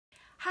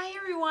Hi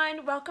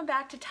everyone, welcome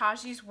back to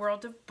Taji's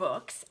World of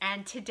Books,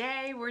 and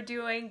today we're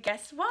doing,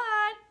 guess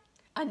what?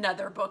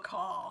 Another book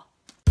haul.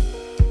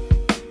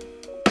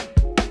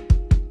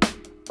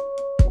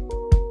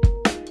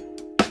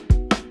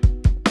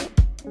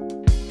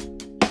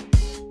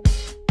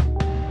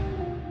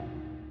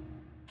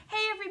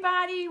 Hey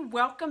everybody,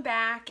 welcome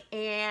back,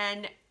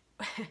 and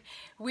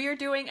we're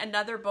doing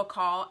another book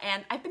haul,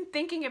 and I've been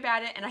thinking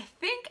about it, and I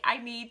think I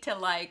need to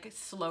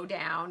slow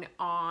down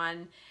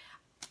on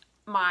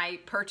my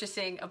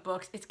purchasing of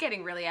books. It's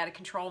getting really out of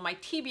control. My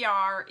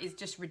TBR is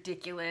just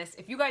ridiculous.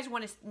 If you guys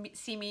want to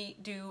see me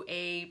do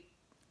a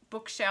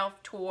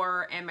bookshelf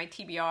tour and my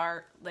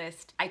TBR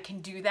list, I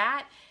can do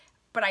that.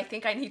 But I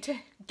think I need to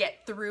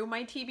get through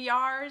my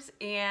TBRs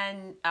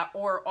and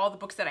or all the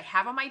books that I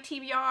have on my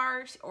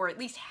TBRs, or at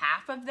least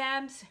half of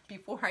them,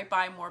 before I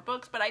buy more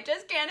books. But I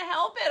just can't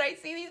help it. I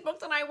see these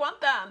books and I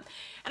want them,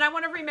 and I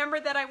want to remember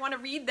that I want to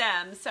read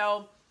them.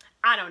 So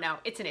I don't know,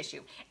 it's an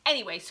issue.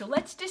 Anyway, so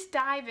let's just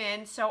dive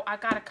in. So I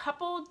got a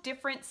couple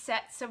different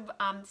sets of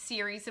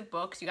series of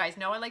books. You guys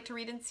know I like to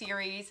read in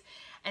series,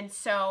 and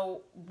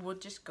so we'll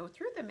just go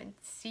through them and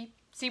see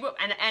what,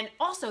 and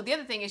also the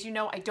other thing is,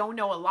 I don't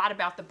know a lot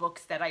about the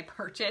books that I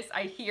purchase.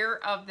 I hear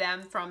of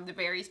them from the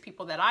various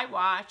people that I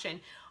watch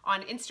and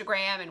on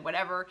Instagram and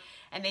whatever,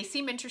 and they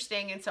seem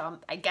interesting, and so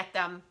I get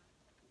them.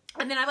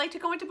 And then I like to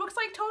go into books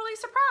totally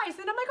surprised,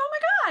 and I'm like, oh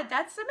my God,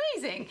 that's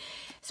amazing.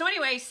 So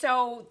anyway,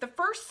 so the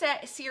first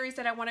series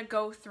that I want to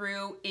go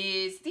through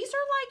is, these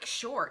are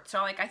short. So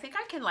I think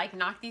I can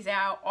knock these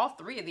out, all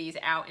three of these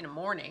out in a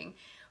morning.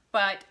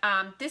 But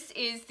this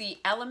is the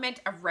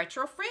Element of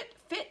Retrofit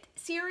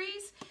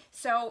series.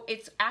 So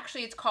it's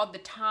called the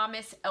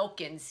Thomas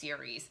Elkin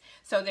series.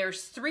 So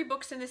there's 3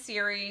 books in the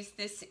series.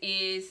 This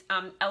is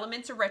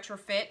Elements of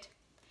Retrofit.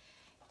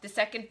 The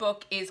second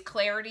book is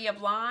Clarity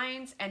of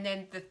Lines, and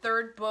then the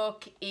third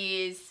book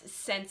is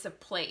Sense of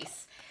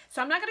Place.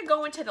 So I'm not going to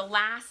go into the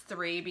last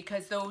 3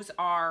 because those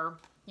are,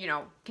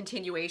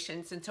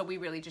 continuations, and so we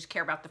really just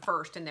care about the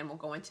first, and then we'll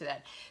go into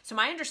that. So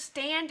my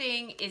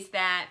understanding is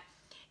that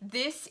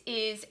this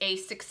is a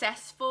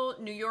successful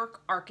New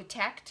York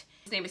architect.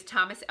 His name is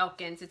Thomas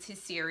Elkins. It's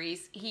his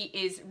series. He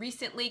is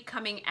recently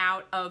coming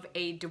out of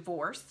a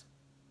divorce.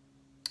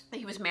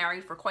 He was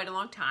married for quite a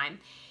long time.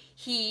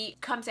 He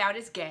comes out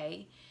as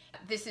gay.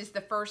 This is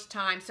the first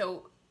time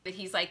that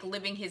he's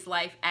living his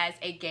life as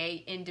a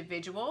gay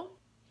individual.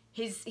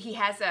 He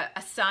has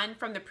a son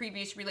from the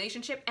previous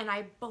relationship, and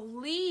I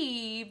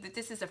believe that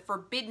this is a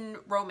forbidden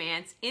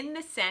romance in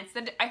the sense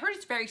that I heard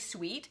it's very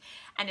sweet,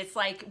 and it's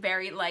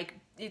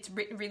it's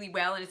written really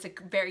well, and it's a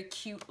very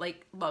cute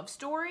love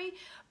story,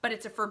 but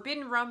it's a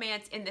forbidden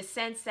romance in the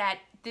sense that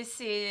this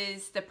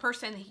is the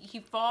person he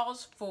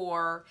falls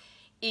for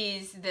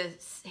is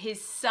his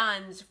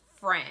son's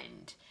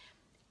friend.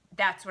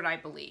 That's what I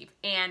believe.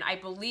 And I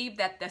believe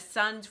that the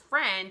son's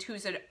friend,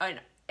 who's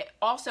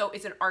also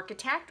is an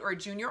architect or a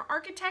junior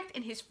architect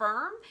in his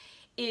firm,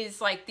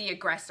 is the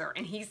aggressor,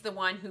 and he's the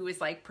one who is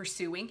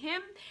pursuing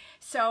him.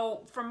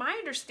 So from my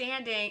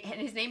understanding, and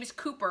his name is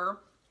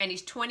Cooper, and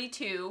he's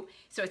 22,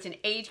 so it's an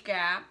age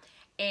gap,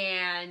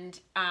 and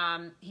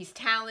he's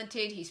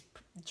talented, he's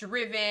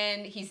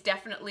driven, he's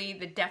definitely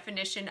the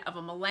definition of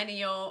a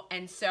millennial.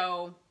 And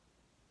so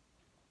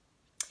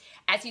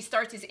as he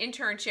starts his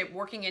internship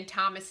working in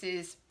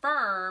Thomas's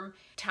firm,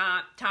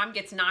 Tom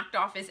gets knocked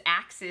off his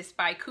axis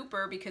by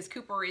Cooper, because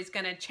Cooper is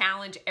going to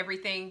challenge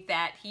everything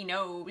that he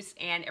knows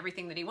and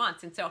everything that he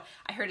wants. And so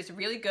I heard it's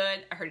really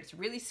good. I heard it's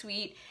really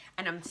sweet,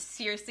 and I'm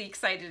seriously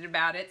excited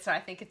about it. So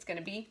I think it's going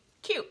to be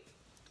cute.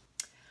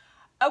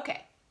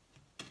 Okay.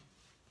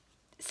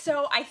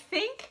 So I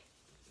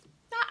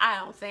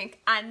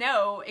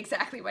know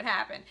exactly what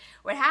happened.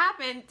 What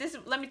happened,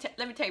 let me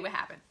tell you what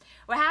happened.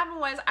 What happened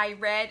was, I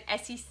read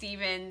S.E.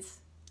 Stevens'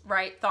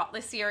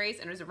 Thoughtless series,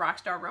 and it was a rock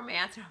star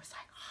romance, and I was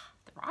like, oh,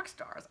 the rock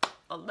stars,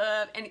 I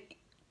love. And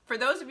for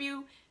those of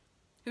you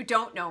who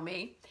don't know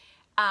me,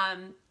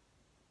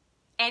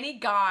 any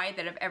guy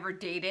that I've ever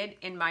dated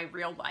in my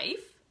real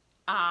life,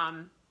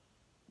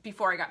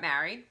 before I got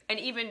married, and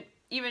even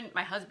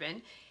my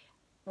husband,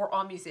 were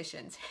all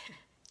musicians.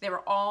 They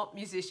were all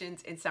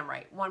musicians in some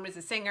right. One was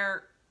a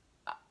singer,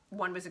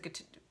 one was a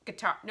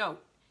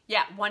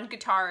one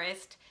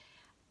guitarist,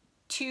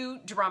 2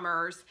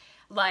 drummers.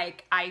 I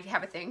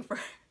have a thing for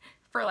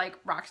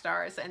rock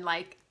stars, and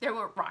they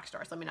weren't rock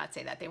stars. Let me not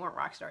say that. They weren't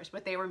rock stars,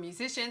 but they were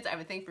musicians. I have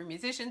a thing for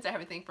musicians. I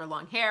have a thing for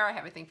long hair. I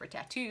have a thing for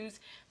tattoos.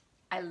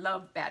 I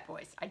love bad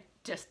boys. I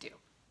just do.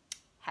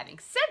 Having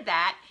said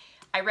that,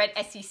 I read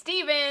S.E.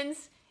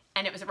 Stevens,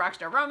 and it was a rock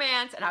star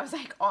romance, and I was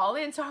all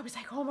in. So I was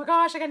oh my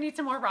gosh, I need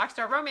some more rock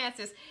star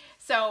romances.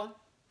 So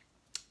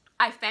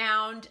I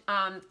found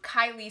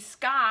Kylie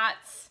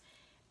Scott's,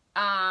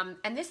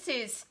 and this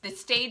is the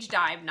Stage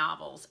Dive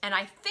novels, and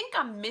I think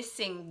I'm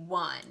missing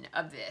one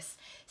of this.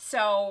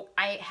 So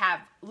I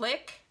have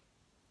Lick,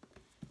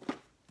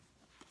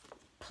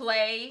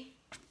 Play,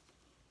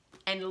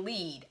 and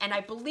Lead, and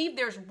I believe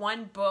there's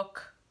one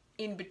book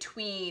in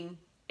between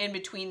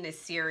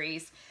this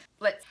series.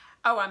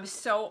 Oh, I'm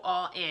so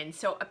all in.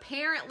 So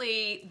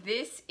apparently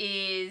this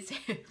is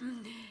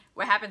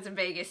what happens in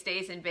Vegas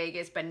stays in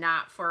Vegas, but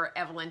not for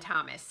Evelyn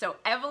Thomas. So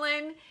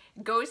Evelyn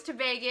goes to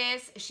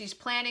Vegas. She's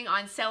planning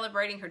on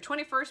celebrating her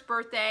 21st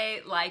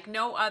birthday like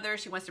no other.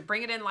 She wants to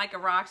bring it in like a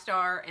rock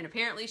star, and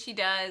apparently she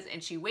does.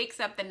 And she wakes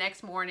up the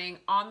next morning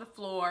on the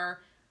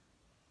floor,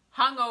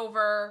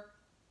 hungover,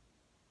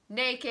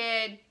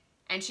 naked,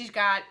 and she's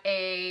got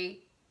a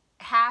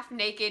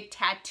half-naked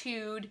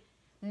tattooed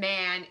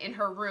man in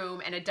her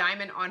room and a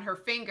diamond on her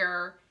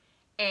finger,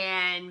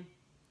 and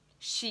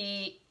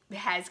she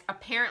has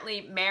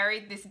apparently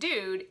married this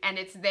dude, and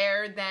it's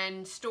their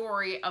then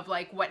story of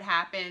like what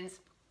happens.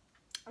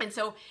 And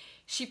so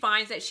she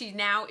finds that she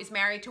now is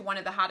married to one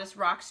of the hottest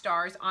rock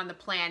stars on the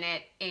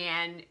planet,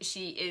 and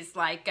she is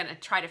like gonna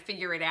try to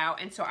figure it out.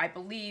 And so I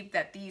believe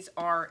that these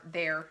are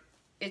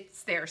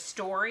it's their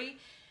story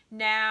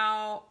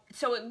now.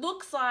 So it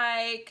looks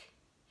like,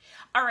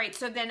 all right,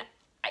 so then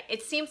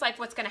it seems like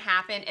what's going to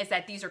happen is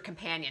that these are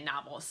companion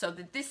novels. So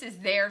that this is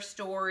their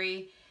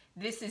story.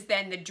 This is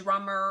then the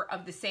drummer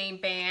of the same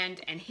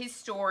band and his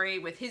story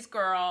with his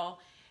girl.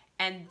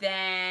 And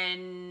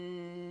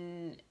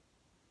then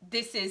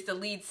this is the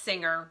lead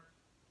singer.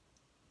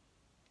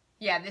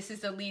 Yeah, this is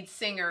the lead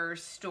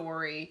singer's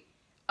story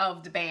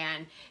of the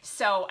band.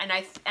 So, and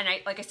I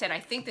like I said, I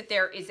think that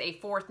there is a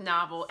fourth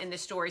novel in the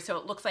story. So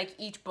it looks like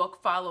each book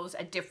follows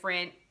a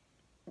different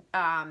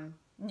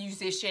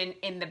musician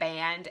in the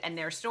band and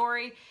their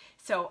story.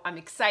 So I'm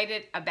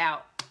excited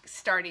about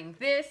starting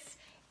this,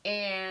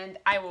 and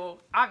I will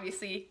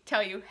obviously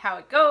tell you how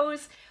it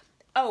goes.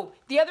 Oh,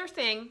 the other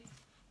thing,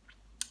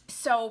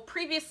 so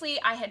previously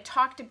I had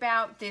talked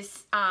about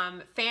this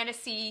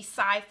fantasy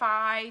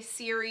sci-fi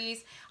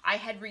series. I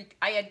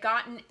had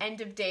gotten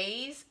End of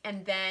Days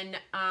and then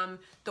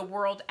The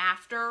World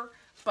After,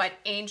 but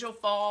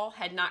Angelfall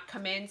had not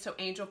come in, so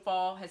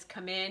Angelfall has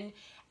come in.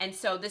 And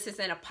so this is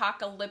an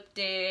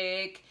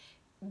apocalyptic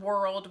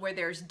world where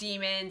there's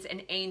demons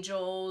and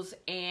angels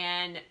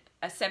and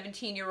a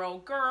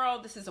 17-year-old girl.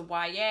 This is a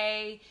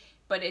YA,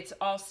 but it's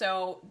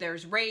also,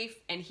 there's Rafe,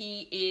 and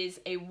he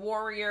is a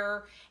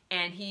warrior,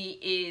 and he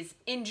is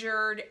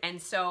injured, and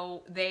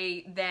so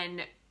they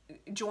then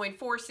join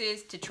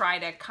forces to try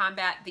to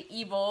combat the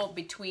evil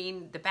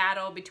between the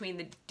battle between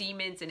the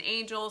demons and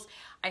angels.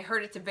 I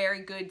heard it's a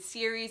very good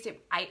series.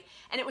 And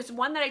it was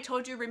one that I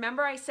told you,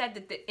 remember I said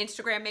that the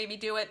Instagram made me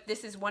do it?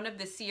 This is one of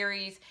the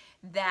series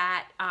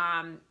that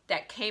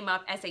that came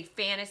up as a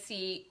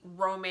fantasy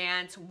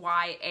romance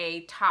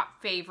YA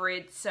top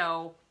favorite.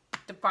 So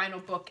the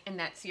final book in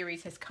that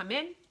series has come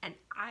in, and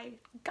I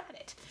got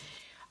it.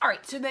 All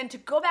right, so then to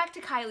go back to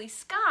Kylie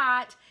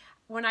Scott,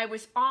 when I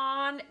was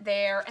on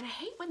there, and I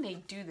hate when they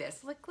do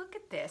this, like look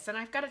at this, and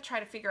I've got to try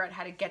to figure out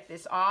how to get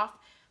this off,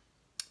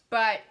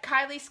 but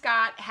Kylie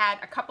Scott had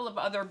a couple of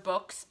other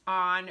books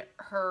on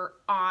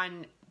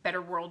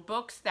Better World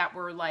Books that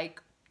were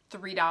like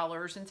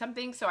 $3 and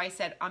something, so I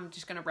said I'm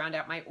just going to round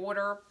out my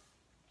order.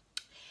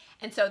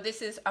 And so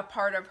this is a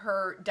part of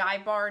her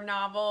dive bar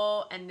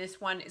novel, and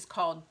this one is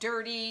called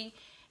Dirty,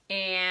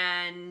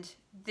 and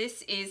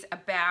this is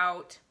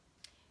about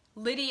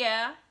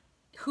Lydia,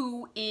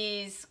 who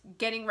is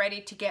getting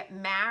ready to get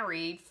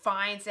married,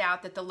 finds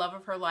out that the love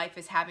of her life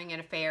is having an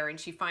affair, and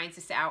she finds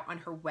this out on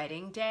her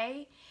wedding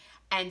day.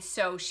 And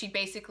so she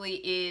basically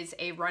is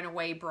a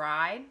runaway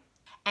bride.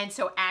 And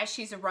so as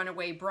she's a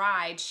runaway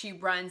bride, she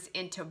runs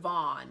into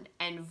Vaughn.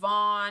 And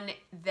Vaughn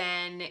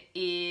then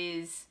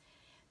is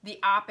the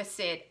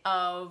opposite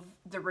of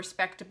the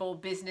respectable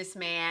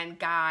businessman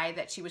guy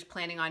that she was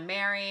planning on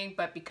marrying.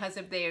 But because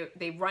of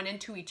they run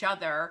into each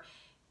other,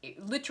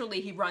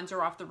 literally he runs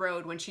her off the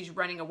road when she's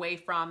running away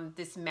from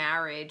this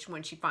marriage.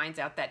 When she finds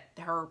out that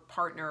her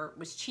partner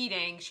was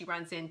cheating, she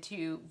runs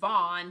into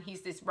Vaughn.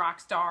 He's this rock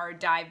star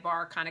dive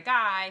bar kind of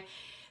guy.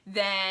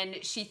 Then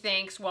she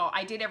thinks, well,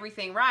 I did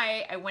everything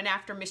right. I went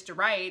after Mr.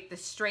 Right, the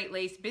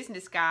straight-laced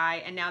business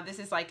guy, and now this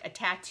is like a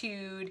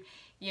tattooed,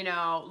 you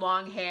know,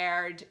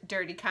 long-haired,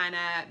 dirty kind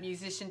of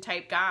musician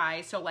type guy.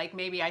 So like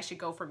maybe I should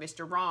go for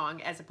Mr.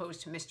 Wrong as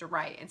opposed to Mr.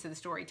 Right. And so the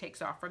story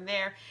takes off from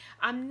there.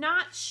 I'm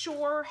not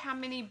sure how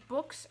many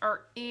books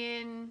are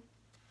in.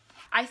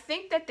 I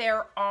think that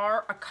there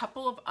are a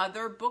couple of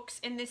other books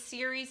in this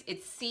series.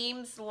 It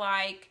seems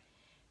like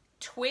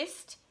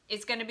Twist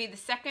is going to be the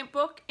second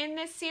book in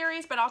this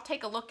series, but I'll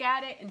take a look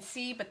at it and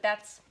see. But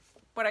that's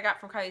what I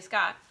got from Kylie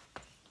Scott.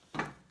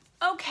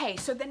 Okay,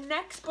 so the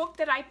next book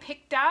that I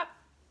picked up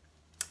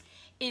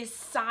is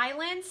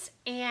Silence,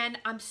 and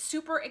I'm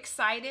super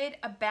excited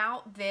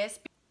about this.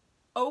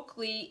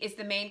 Oakley is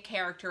the main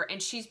character,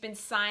 and she's been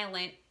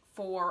silent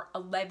for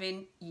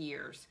 11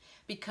 years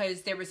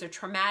because there was a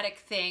traumatic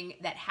thing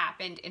that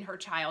happened in her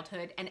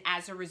childhood, and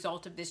as a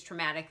result of this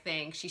traumatic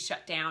thing, she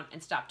shut down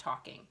and stopped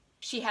talking.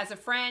 She has a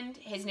friend,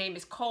 his name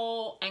is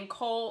Cole, and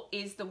Cole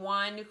is the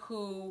one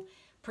who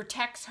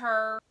protects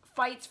her,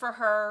 fights for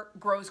her,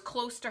 grows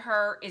close to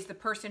her, is the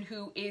person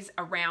who is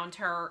around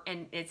her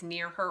and is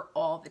near her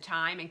all the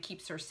time and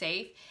keeps her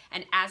safe.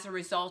 And as a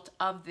result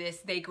of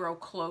this, they grow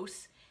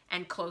close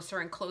and closer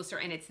and closer,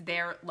 and it's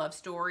their love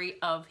story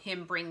of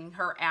him bringing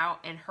her out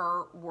and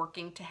her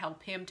working to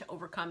help him to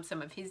overcome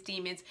some of his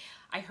demons.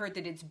 I heard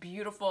that it's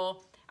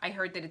beautiful. I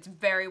heard that it's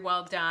very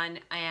well done,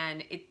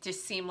 and it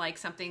just seemed like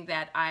something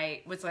that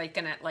I was like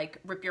gonna like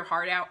rip your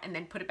heart out and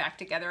then put it back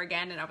together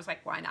again, and I was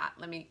like, why not?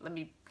 Let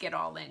me get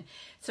all in.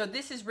 So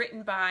this is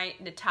written by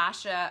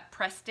Natasha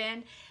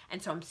Preston,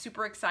 and so I'm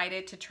super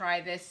excited to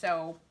try this.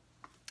 So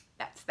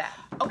that's that.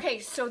 Okay,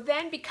 so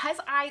then because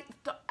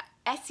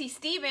S.C.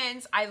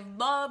 Stevens, I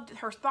loved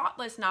her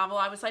Thoughtless novel,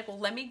 I was like, well,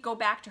 let me go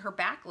back to her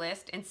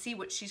backlist and see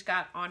what she's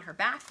got on her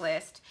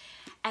backlist.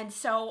 And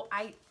so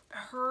I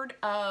heard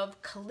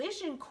of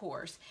Collision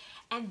Course,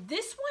 and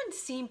this one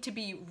seemed to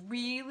be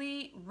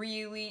really,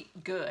 really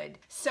good.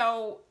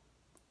 So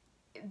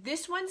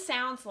this one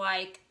sounds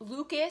like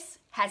Lucas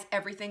has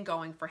everything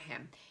going for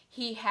him.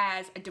 He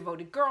has a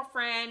devoted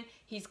girlfriend,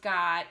 he's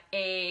got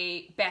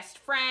a best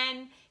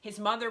friend, his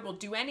mother will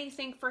do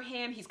anything for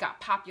him, he's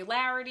got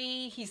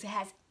popularity, he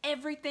has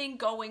everything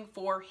going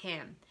for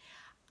him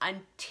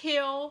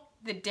until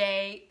the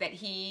day that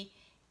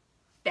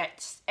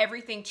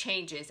everything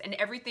changes, and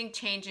everything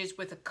changes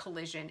with a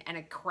collision and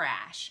a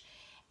crash.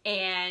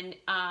 And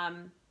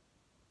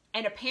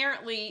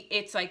apparently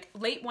it's like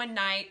late one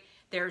night,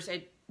 there's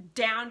a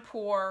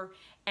downpour,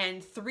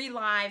 and 3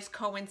 lives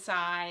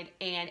coincide,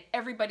 and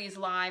everybody's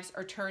lives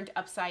are turned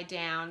upside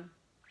down.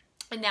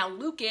 And now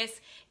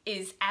Lucas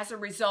is, as a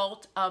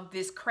result of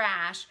this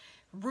crash,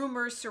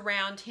 rumors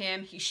surround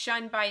him. He's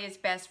shunned by his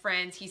best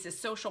friends. He's a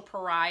social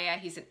pariah.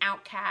 He's an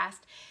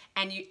outcast.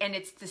 And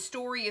the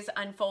story is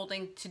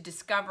unfolding to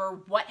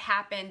discover what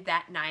happened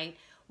that night,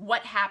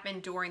 what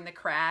happened during the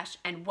crash,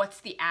 and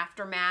what's the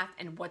aftermath,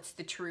 and what's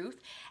the truth.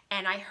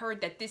 And I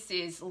heard that this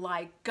is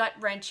like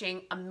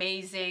gut-wrenching,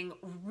 amazing,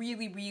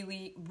 really,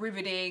 really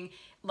riveting,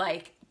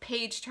 like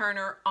page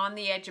turner, on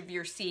the edge of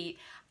your seat.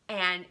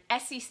 And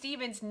S.C.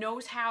 Stevens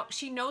knows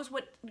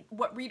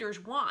what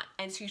readers want,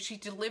 and so she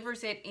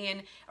delivers it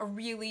in a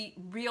really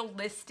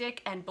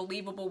realistic and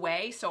believable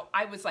way. So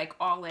I was like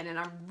all in, and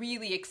I'm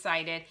really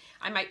excited.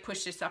 I might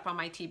push this up on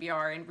my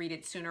TBR and read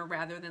it sooner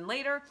rather than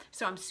later.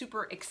 So I'm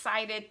super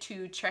excited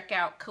to check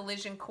out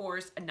Collision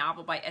Course, a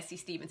novel by S.C.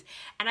 Stevens.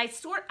 And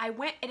I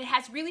went, and it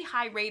has really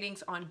high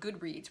ratings on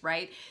Goodreads,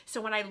 right?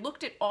 So when I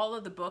looked at all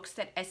of the books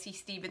that S.C.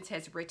 Stevens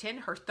has written,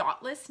 her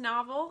Thoughtless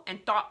novel,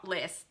 and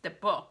Thoughtless, the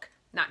book,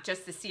 not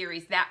just the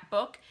series, that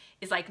book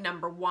is like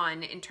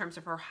 #1 in terms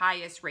of her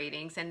highest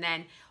ratings, and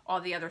then all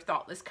the other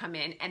Thoughtless come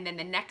in, and then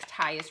the next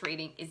highest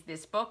rating is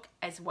this book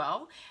as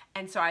well.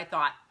 And so I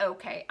thought,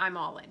 okay, I'm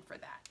all in for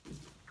that.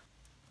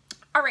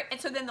 All right,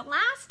 and so then the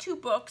last 2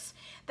 books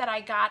that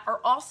I got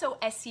are also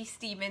S.C.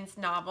 Stevens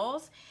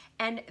novels,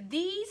 and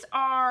this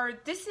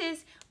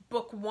is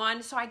book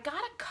 1. So I got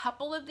a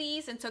couple of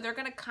these, and so they're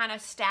gonna kind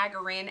of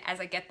stagger in as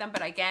I get them,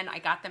 but again, I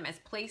got them as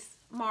place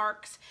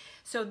marks.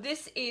 So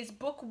this is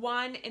book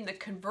 1 in the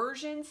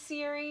Conversion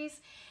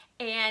series,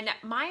 and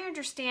my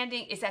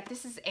understanding is that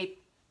this is a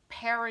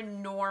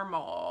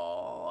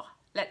paranormal,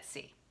 let's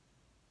see.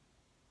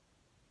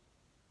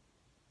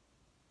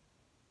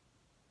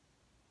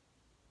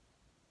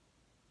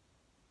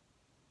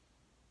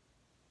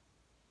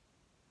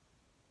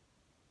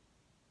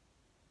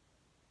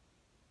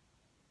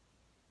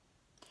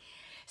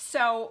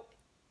 So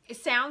it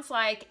sounds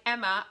like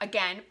Emma,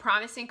 again,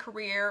 promising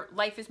career,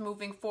 life is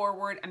moving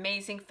forward,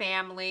 amazing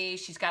family.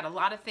 She's got a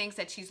lot of things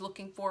that she's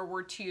looking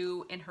forward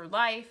to in her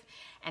life.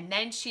 And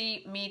then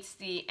she meets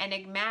the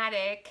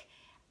enigmatic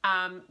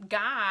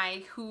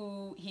guy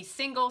who, he's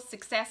single,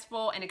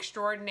 successful, an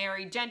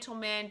extraordinary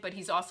gentleman, but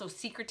he's also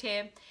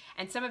secretive.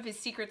 And some of his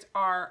secrets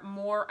are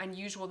more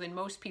unusual than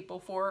most people.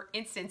 For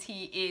instance,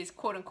 he is,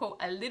 quote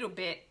unquote, a little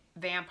bit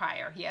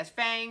vampire. He has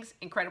fangs,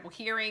 incredible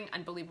hearing,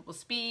 unbelievable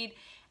speed,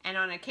 and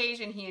on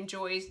occasion he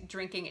enjoys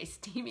drinking a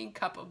steaming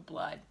cup of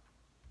blood.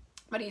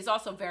 But he's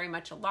also very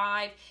much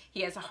alive.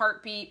 He has a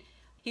heartbeat.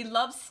 He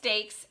loves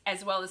steaks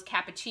as well as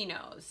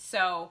cappuccinos.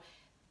 So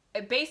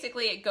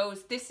basically it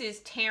goes, this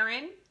is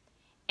Taryn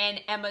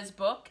and Emma's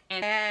book,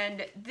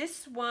 and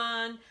this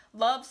one,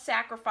 Love,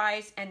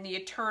 Sacrifice, and the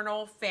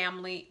Eternal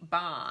Family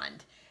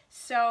Bond.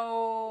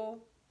 So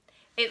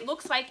it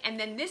looks like, and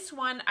then this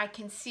one, I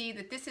can see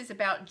that this is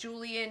about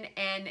Julian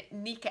and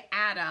Nika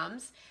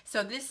Adams.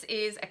 So this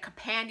is a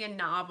companion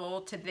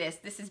novel to this.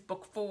 This is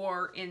book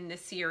 4 in the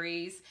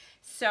series.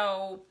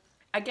 So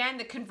again,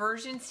 the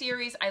Conversion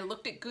series, I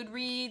looked at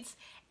Goodreads,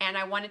 and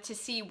I wanted to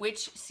see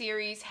which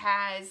series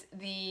has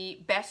the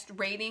best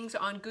ratings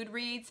on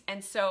Goodreads.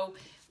 And so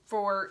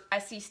for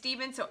S.C.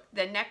 Stevens, so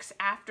the next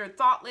after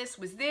Thoughtless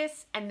was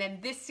this, and then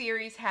this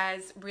series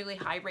has really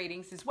high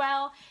ratings as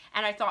well.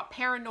 And I thought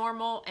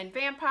paranormal and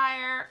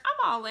vampire, I'm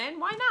all in,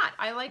 why not?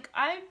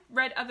 I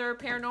read other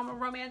paranormal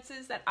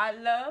romances that I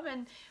love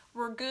and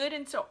were good,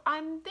 and so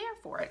I'm there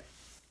for it.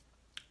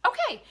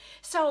 Okay,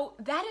 so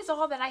that is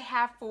all that I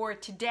have for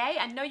today.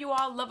 I know you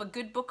all love a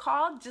good book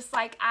haul, just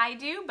like I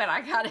do, but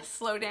I gotta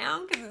slow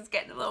down because it's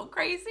getting a little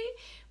crazy,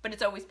 but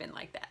it's always been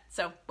like that.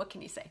 So what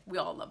can you say? We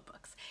all love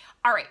books.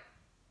 All right,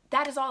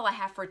 that is all I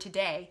have for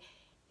today.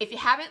 If you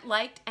haven't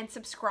liked and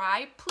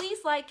subscribed,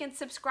 please like and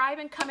subscribe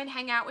and come and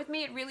hang out with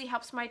me. It really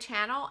helps my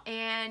channel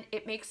and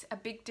it makes a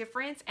big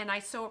difference, and I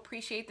so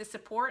appreciate the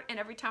support, and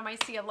every time I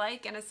see a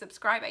like and a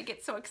subscribe, I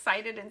get so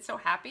excited and so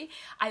happy.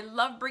 I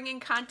love bringing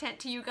content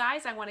to you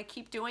guys. I want to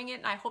keep doing it,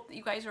 and I hope that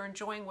you guys are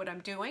enjoying what I'm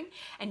doing.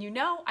 And you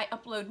know, I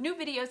upload new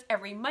videos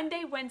every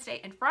Monday,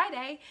 Wednesday, and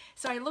Friday,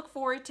 so I look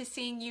forward to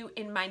seeing you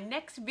in my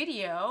next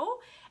video,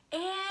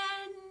 and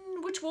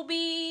which will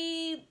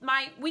be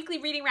my weekly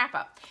reading wrap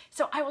up.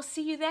 So I will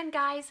see you then,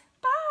 guys.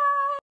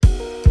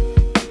 Bye!